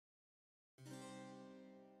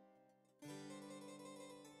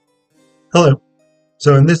Hello.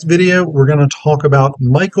 So in this video, we're going to talk about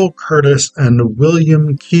Michael Curtiz and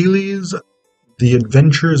William Keighley's The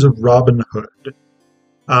Adventures of Robin Hood.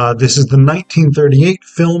 This is the 1938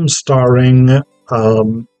 film starring,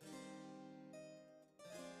 Errol,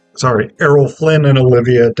 Flynn, and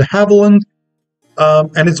Olivia de Haviland,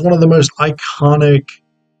 and it's one of the most iconic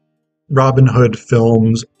Robin Hood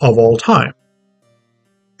films of all time.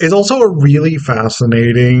 It's also a really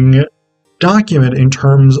fascinating document in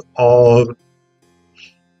terms of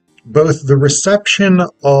both the reception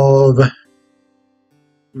of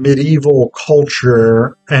medieval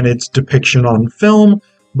culture and its depiction on film,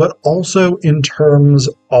 but also in terms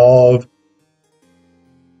of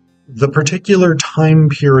the particular time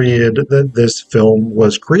period that this film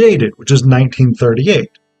was created, which is 1938.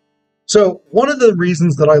 So one of the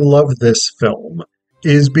reasons that I love this film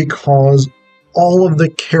is because all of the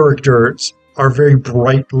characters are very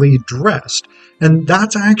brightly dressed, and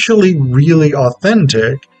that's actually really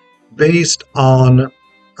authentic based on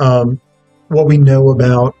what we know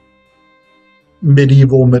about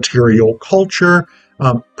medieval material culture,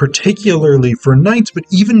 particularly for knights, but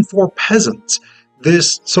even for peasants.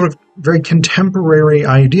 This sort of very contemporary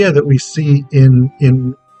idea that we see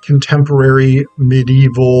in contemporary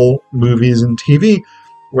medieval movies and TV,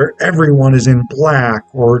 where everyone is in black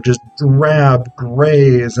or just drab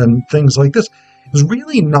grays and things like this, is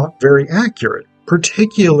really not very accurate,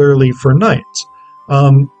 particularly for knights.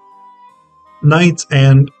 Knights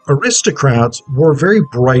and aristocrats wore very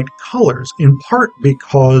bright colors, in part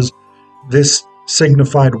because this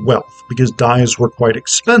signified wealth, because dyes were quite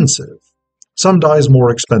expensive. Some dyes more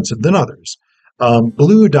expensive than others.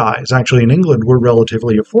 Blue dyes, actually in England, were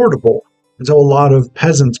relatively affordable, and so a lot of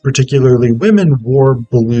peasants, particularly women, wore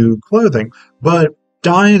blue clothing. But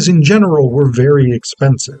dyes in general were very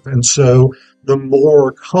expensive, and so the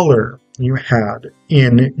more color you had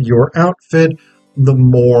in your outfit, the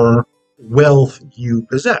more wealth you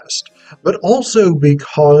possessed. But also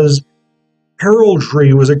because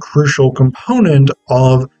heraldry was a crucial component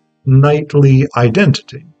of knightly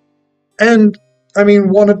identity. And I mean,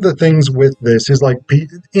 one of the things with this is, like,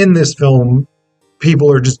 in this film,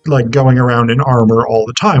 people are just like going around in armor all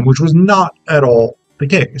the time, which was not at all the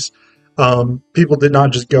case. People did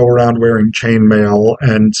not just go around wearing chainmail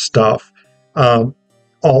and stuff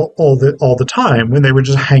all the time when they were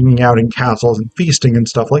just hanging out in castles and feasting and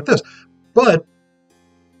stuff like this. But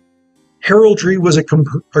heraldry was a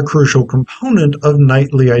crucial component of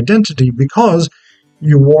knightly identity because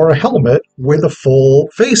you wore a helmet with a full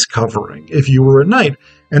face covering if you were a knight.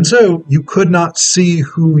 And so you could not see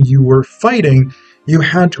who you were fighting. You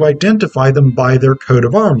had to identify them by their coat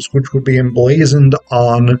of arms, which would be emblazoned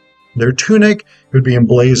on their tunic. It would be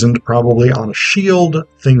emblazoned probably on a shield,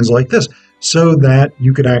 things like this, so that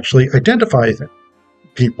you could actually identify them.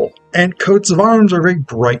 People. And coats of arms are very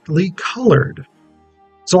brightly colored.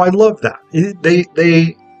 So I love that.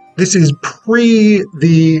 This is pre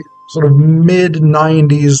the sort of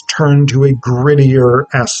mid-90s turn to a grittier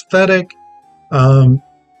aesthetic.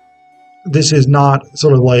 This is not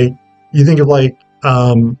sort of like, you think of like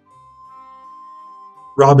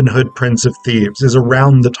Robin Hood, Prince of Thieves, is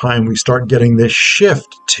around the time we start getting this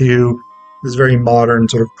shift to this very modern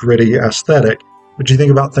sort of gritty aesthetic. But you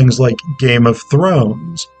think about things like Game of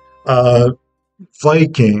Thrones,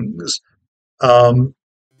 Vikings,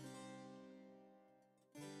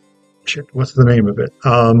 what's the name of it?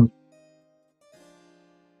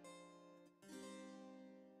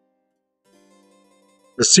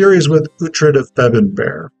 The series with Uhtred of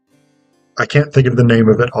Bebbanbear. I can't think of the name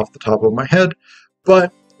of it off the top of my head,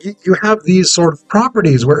 but you have these sort of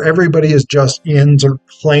properties where everybody is just in sort of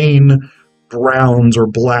plain browns or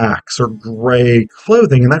blacks or gray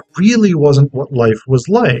clothing, and that really wasn't what life was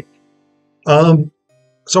like.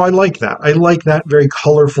 So I like that. I like that very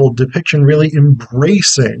colorful depiction, really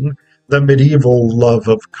embracing the medieval love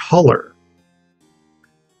of color.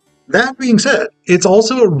 That being said, it's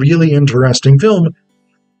also a really interesting film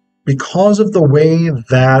because of the way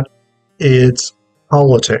that its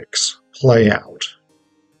politics play out.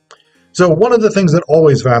 So one of the things that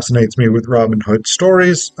always fascinates me with Robin Hood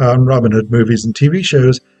stories, Robin Hood movies and TV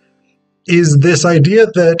shows, is this idea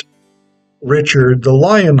that Richard the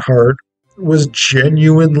Lionheart was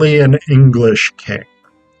genuinely an English king.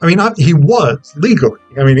 I mean, he was legally.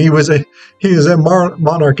 I mean, he was a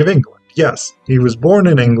monarch of England. Yes, he was born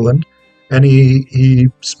in England, and he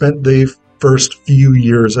spent the first few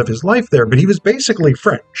years of his life there, but he was basically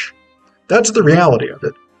French. That's the reality of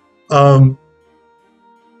it.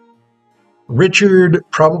 Richard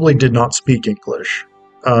probably did not speak English,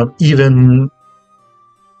 even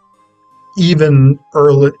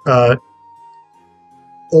early,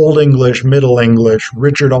 Old English, Middle English,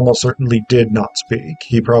 Richard almost certainly did not speak.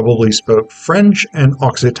 He probably spoke French and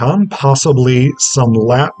Occitan, possibly some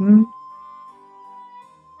Latin.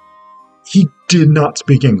 He did not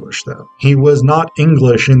speak English, though. He was not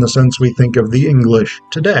English in the sense we think of the English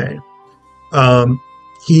today.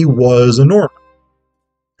 He was a Norman.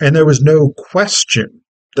 And there was no question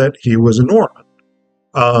that he was a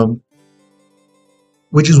Norman.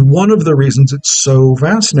 Which is one of the reasons it's so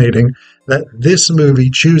fascinating that this movie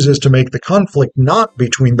chooses to make the conflict not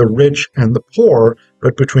between the rich and the poor,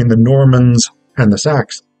 but between the Normans and the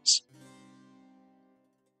Saxons.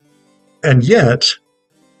 And yet,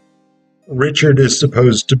 Richard is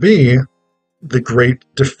supposed to be the great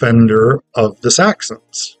defender of the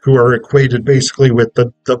Saxons, who are equated basically with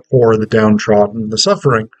the poor, the downtrodden, the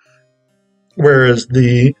suffering, whereas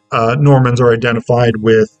the Normans are identified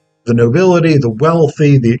with the nobility, the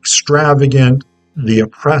wealthy, the extravagant, the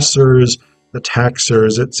oppressors, the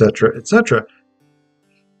taxers, etc., etc.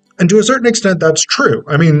 And to a certain extent, that's true.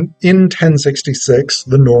 I mean, in 1066,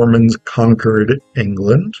 the Normans conquered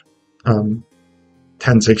England.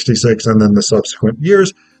 1066 and then the subsequent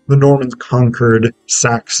years, the Normans conquered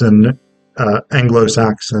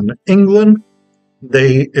Anglo-Saxon England.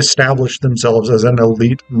 They established themselves as an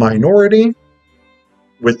elite minority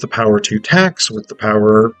with the power to tax, with the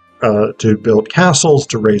power to build castles,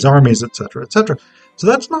 to raise armies, etc., etc. So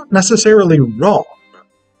that's not necessarily wrong.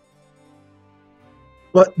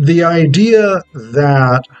 But the idea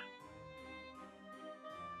that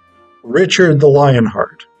Richard the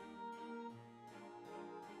Lionheart,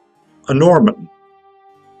 a Norman,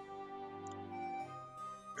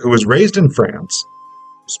 who was raised in France,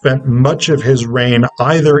 spent much of his reign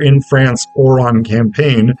either in France or on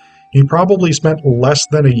campaign, he probably spent less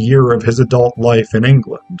than a year of his adult life in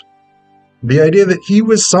England. The idea that he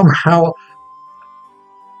was somehow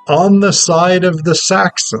on the side of the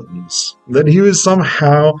Saxons, that he was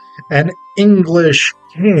somehow an English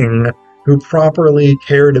king who properly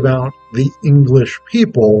cared about the English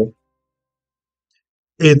people,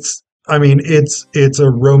 it's a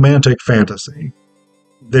romantic fantasy.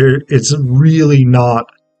 It's really not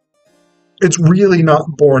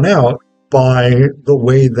borne out by the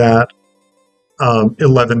way that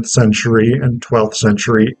 11th century and 12th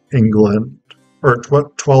century England, or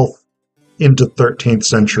 12th into 13th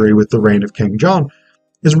century with the reign of King John,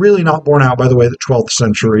 is really not borne out by the way that 12th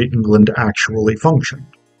century England actually functioned.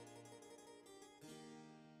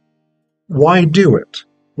 Why do it?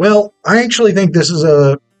 Well, I actually think this is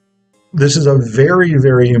a very,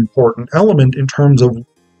 very important element in terms of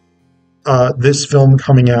this film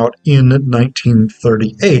coming out in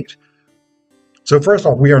 1938. So first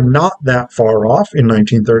off, we are not that far off in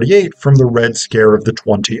 1938 from the Red Scare of the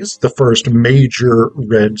 20s, the first major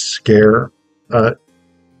Red Scare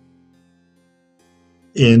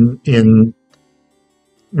in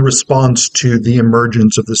response to the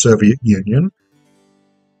emergence of the Soviet Union.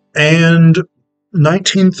 And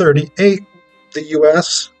 1938, the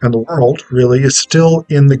US and the world really is still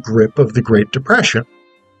in the grip of the Great Depression.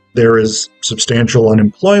 There is substantial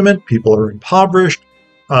unemployment, people are impoverished,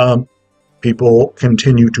 people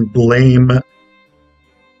continue to blame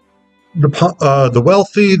the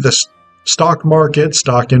wealthy, the stock market,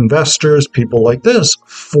 stock investors, people like this,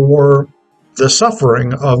 for the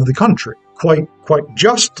suffering of the country, quite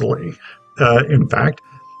justly, in fact.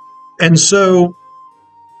 And so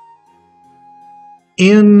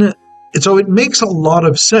it makes a lot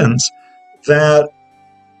of sense that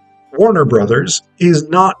Warner Brothers is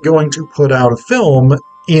not going to put out a film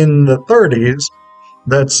in the 30s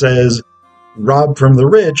that says, rob from the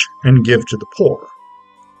rich and give to the poor,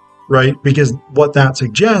 right? Because what that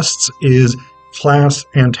suggests is class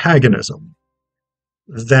antagonism,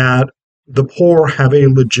 that the poor have a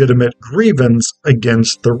legitimate grievance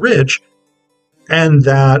against the rich, and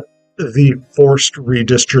that the forced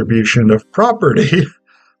redistribution of property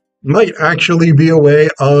might actually be a way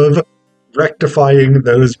of rectifying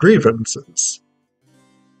those grievances.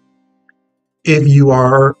 If you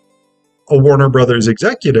are a Warner Brothers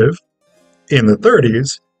executive in the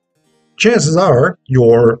 30s, chances are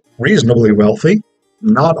you're reasonably wealthy,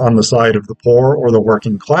 not on the side of the poor or the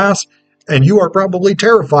working class, and you are probably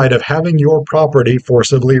terrified of having your property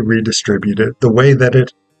forcibly redistributed the way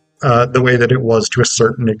that it was to a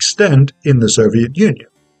certain extent in the Soviet Union.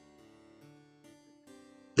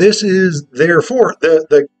 This is therefore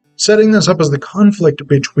the setting this up as the conflict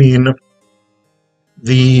between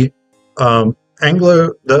the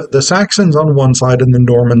the Saxons on one side and the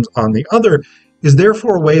Normans on the other is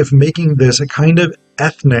therefore a way of making this a kind of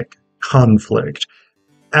ethnic conflict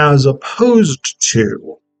as opposed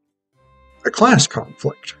to a class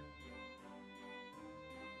conflict.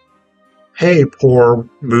 hey, poor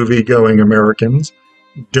movie-going Americans,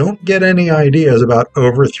 don't get any ideas about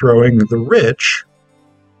overthrowing the rich,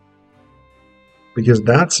 because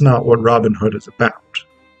that's not what Robin Hood is about.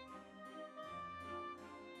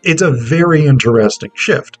 It's a very interesting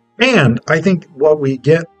shift. And I think what we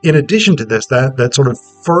get in addition to this, that sort of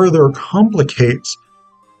further complicates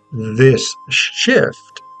this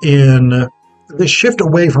shift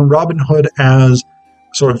away from Robin Hood as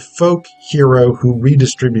sort of folk hero who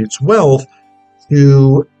redistributes wealth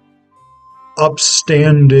to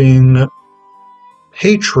upstanding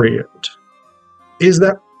patriot, is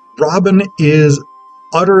that Robin is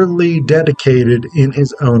utterly dedicated in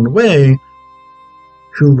his own way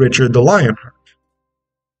to Richard the Lionheart.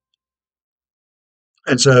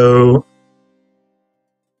 And so,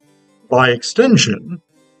 by extension,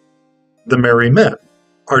 the Merry Men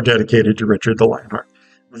are dedicated to Richard the Lionheart.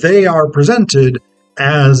 They are presented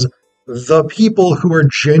as the people who are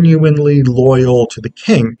genuinely loyal to the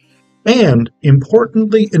king, and,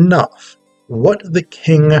 importantly enough, what the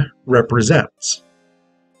king represents,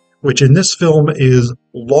 which in this film is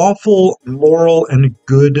lawful, moral, and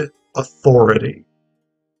good authority.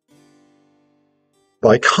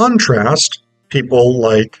 By contrast, people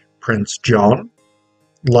like Prince John,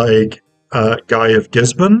 like Guy of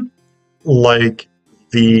Gisborne, like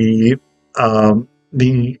the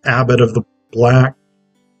abbot of the Black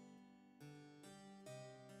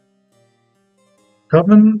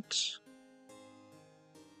Covenant,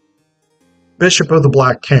 Bishop of the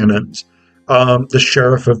Black Canons, the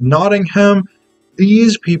Sheriff of Nottingham,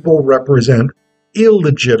 these people represent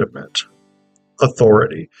illegitimate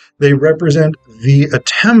authority. They represent the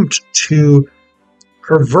attempt to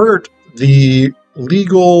pervert the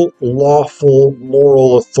legal, lawful,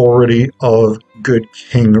 moral authority of good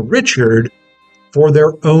King Richard for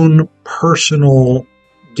their own personal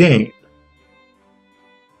gain.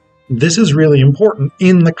 This is really important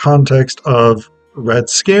in the context of Red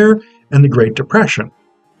Scare and the Great Depression.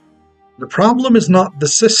 The problem is not the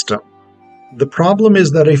system. The problem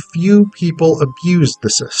is that a few people abuse the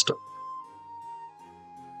system.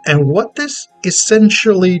 And what this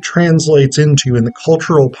essentially translates into in the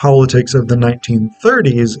cultural politics of the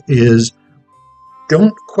 1930s is,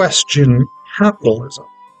 don't question capitalism.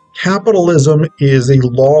 Capitalism is a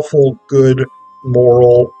lawful, good,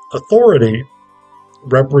 moral authority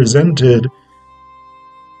represented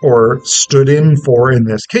or stood in for, in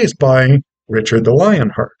this case, by Richard the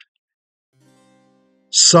Lionheart.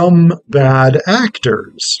 Some bad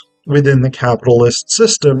actors within the capitalist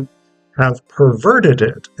system have perverted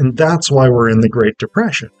it, and that's why we're in the Great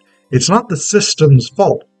Depression. It's not the system's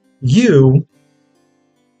fault. You,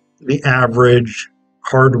 the average,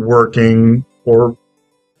 hardworking, or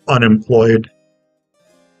unemployed,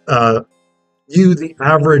 you, the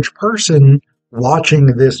average person watching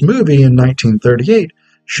this movie in 1938,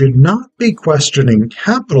 should not be questioning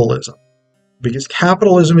capitalism, because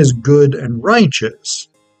capitalism is good and righteous.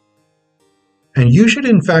 And you should,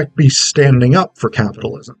 in fact, be standing up for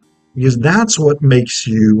capitalism, because that's what makes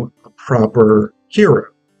you a proper hero.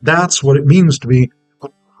 That's what it means to be a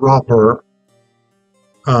proper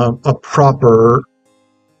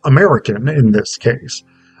American in this case.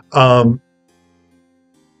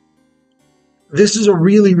 This is a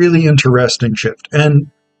really, really interesting shift, and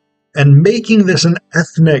making this an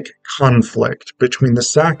ethnic conflict between the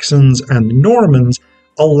Saxons and the Normans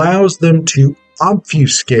allows them to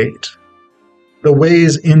obfuscate the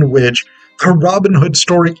ways in which the Robin Hood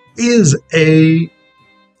story is a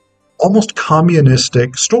almost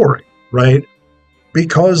communistic story, right?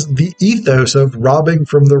 Because the ethos of robbing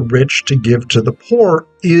from the rich to give to the poor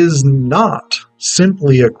is not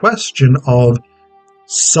simply a question of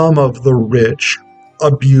some of the rich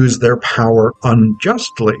abuse their power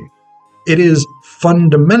unjustly. It is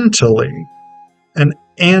fundamentally an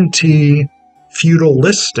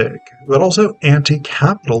anti-feudalistic, but also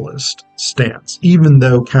anti-capitalist stance, even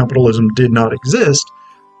though capitalism did not exist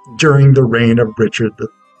during the reign of Richard the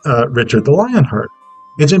Lionheart.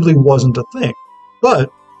 It simply wasn't a thing.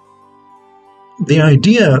 But the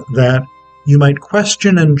idea that you might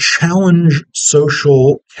question and challenge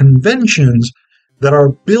social conventions that are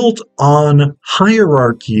built on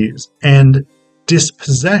hierarchies and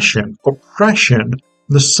dispossession, oppression,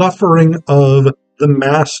 the suffering of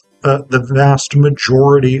the vast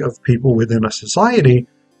majority of people within a society,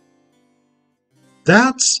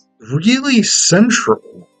 that's really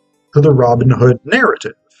central to the Robin Hood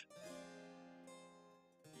narrative.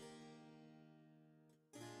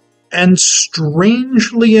 And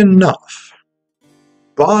strangely enough,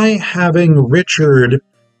 by having Richard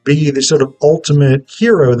be the sort of ultimate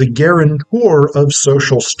hero, the guarantor of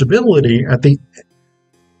social stability at the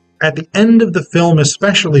at the end of the film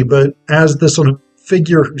especially, but as the sort of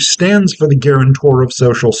figure who stands for the guarantor of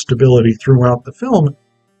social stability throughout the film,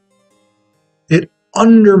 it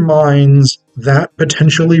undermines that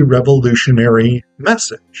potentially revolutionary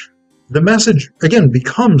message. The message, again,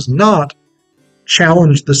 becomes not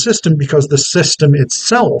challenge the system because the system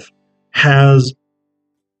itself has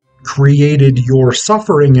created your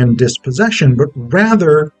suffering and dispossession, but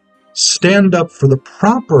rather stand up for the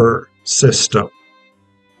proper system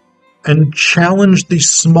and challenge the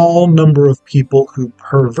small number of people who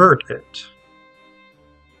pervert it.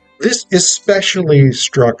 This especially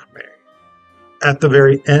struck me at the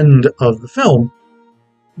very end of the film,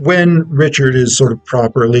 when Richard is sort of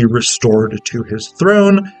properly restored to his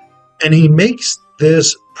throne, and he makes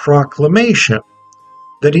this proclamation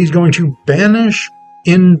that he's going to banish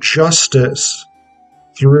injustice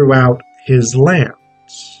throughout his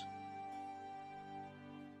lands.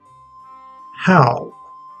 How?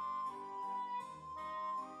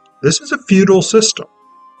 This is a feudal system.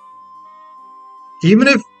 Even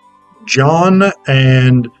if John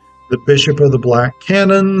and the Bishop of the Black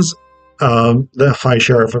Canons, the High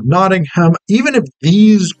Sheriff of Nottingham, even if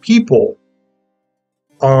these people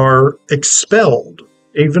are expelled,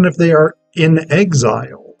 even if they are in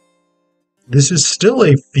exile, this is still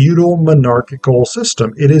a feudal monarchical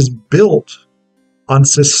system. It is built on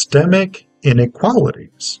systemic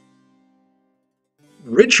inequalities.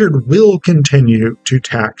 Richard will continue to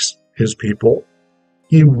tax his people.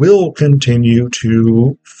 He will continue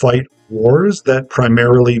to fight wars that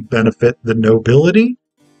primarily benefit the nobility.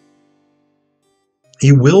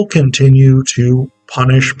 He will continue to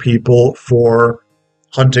punish people for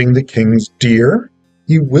hunting the king's deer.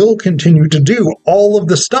 He will continue to do all of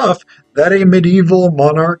the stuff that a medieval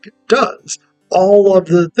monarch does. All of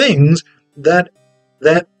the things that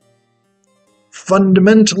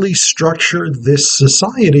fundamentally structure this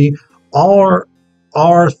society are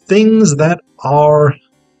things that are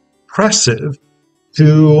oppressive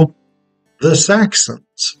to the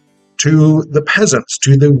Saxons, to the peasants,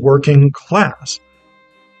 to the working class.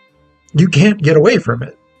 You can't get away from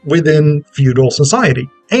it within feudal society.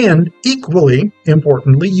 And equally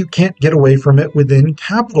importantly, you can't get away from it within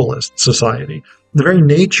capitalist society. The very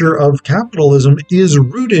nature of capitalism is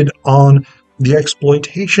rooted on the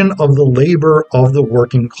exploitation of the labor of the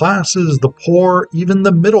working classes, the poor, even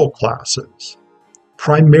the middle classes,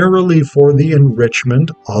 primarily for the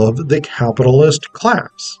enrichment of the capitalist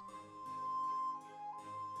class.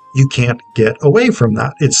 You can't get away from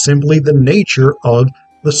that. It's simply the nature of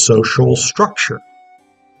the social structure.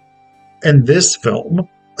 And this film,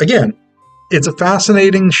 again, it's a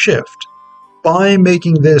fascinating shift by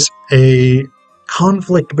making this a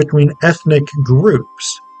conflict between ethnic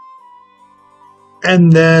groups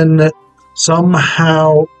and then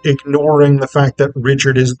somehow ignoring the fact that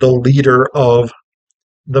Richard is the leader of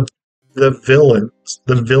the villains,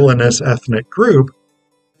 the villainous ethnic group.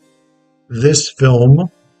 This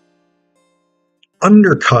film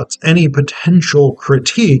undercuts any potential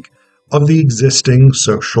critique of the existing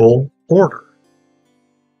social order.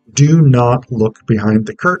 Do not look behind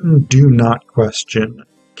the curtain. Do not question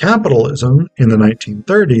capitalism in the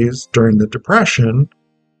 1930s during the Depression,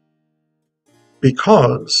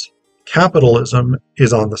 because capitalism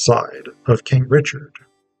is on the side of King Richard.